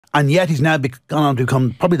And yet he's now gone on to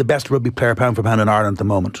become probably the best rugby player pound for pound in Ireland at the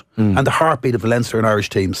moment. And the heartbeat of the Leinster and Irish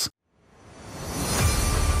teams.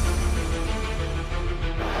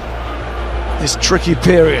 This tricky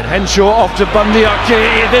period. Henshaw off to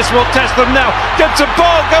Bundyaki. This will test them now.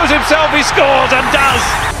 Gibson-Park goes himself, he scores and does.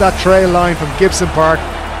 That trail line from Gibson-Park.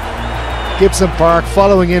 Gibson-Park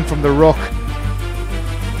following in from the ruck.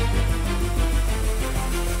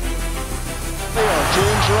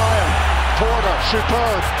 James Ryan, Porter,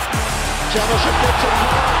 superb. Jamieson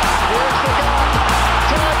Gibson-Park, where's the gap?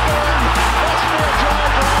 Tadburn, that's for a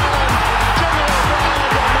drive for Ireland.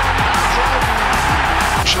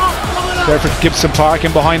 Jimmy O'Brien, There for Gibson-Park,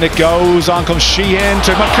 and behind it goes. On comes Sheehan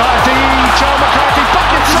to McCarthy. Joe McCarthy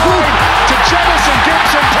back inside to Jamieson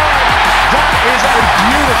Gibson-Park. That is a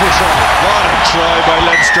beautiful try. What a try by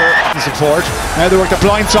Leinster. Support. Now they work the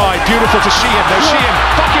blind side. Beautiful to Sheehan. Now Sheehan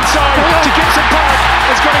back inside to Gibson-Park.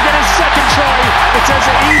 Is going to get his second try. It's as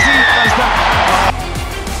easy as that.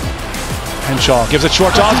 Henshaw gives it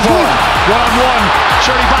short to Osborne. 1-on-1.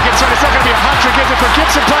 Surely back inside. It's not going to be a hat-trick, is it, for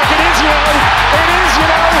Gibson-Park? It is, you know. It is, you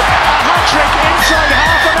know. A hat-trick inside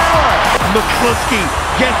half an hour. McCluskey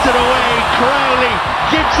gets it away. Crowley,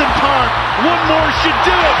 Gibson-Park. One more should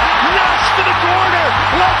do it. Nash to the corner.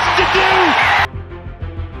 Lots to do.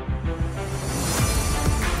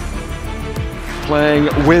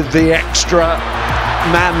 Playing with the extra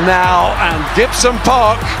man now, and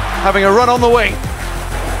Gibson-Park having a run on the wing.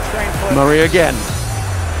 Murray again.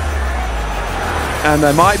 And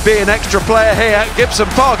there might be an extra player here.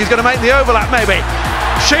 Gibson-Park is going to make the overlap maybe.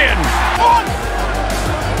 Sheehan.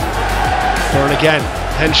 Burn again.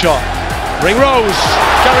 Henshaw. Ringrose.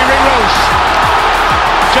 Gary Ringrose.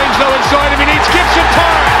 James Lowe inside him. He needs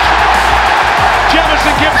Gibson-Park.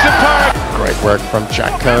 Jamieson Gibson-Park. Great work from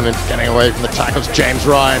Jack Conan, getting away from the tackles. James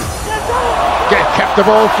Ryan kept the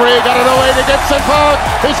ball free, got it away to Gibson-Park.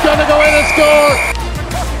 He's going to go in and score.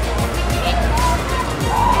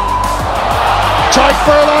 Tight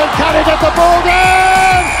Furlong, can he get the ball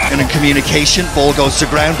down? And in communication, ball goes to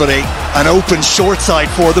ground, but an open short side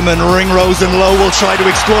for them, and Ringrose and Lowe will try to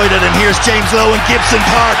exploit it. And here's James Lowe and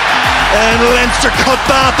Gibson-Park, and Leinster cut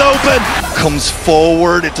Bath open. Comes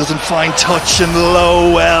forward, it doesn't find touch, and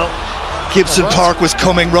Lowe, well, Gibson-Park was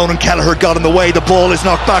coming. Ronan Kelleher got in the way. The ball is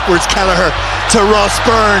knocked backwards. Kelleher to Ross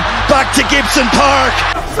Byrne. Back to Gibson-Park.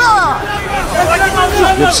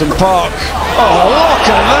 Gibson-Park. Oh, look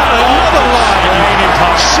at that. Another line.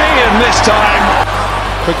 Sheehan this time.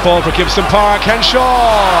 Quick ball for Gibson-Park. Henshaw.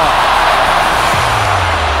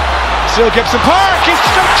 Still Gibson-Park. He's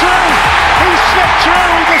stuck through.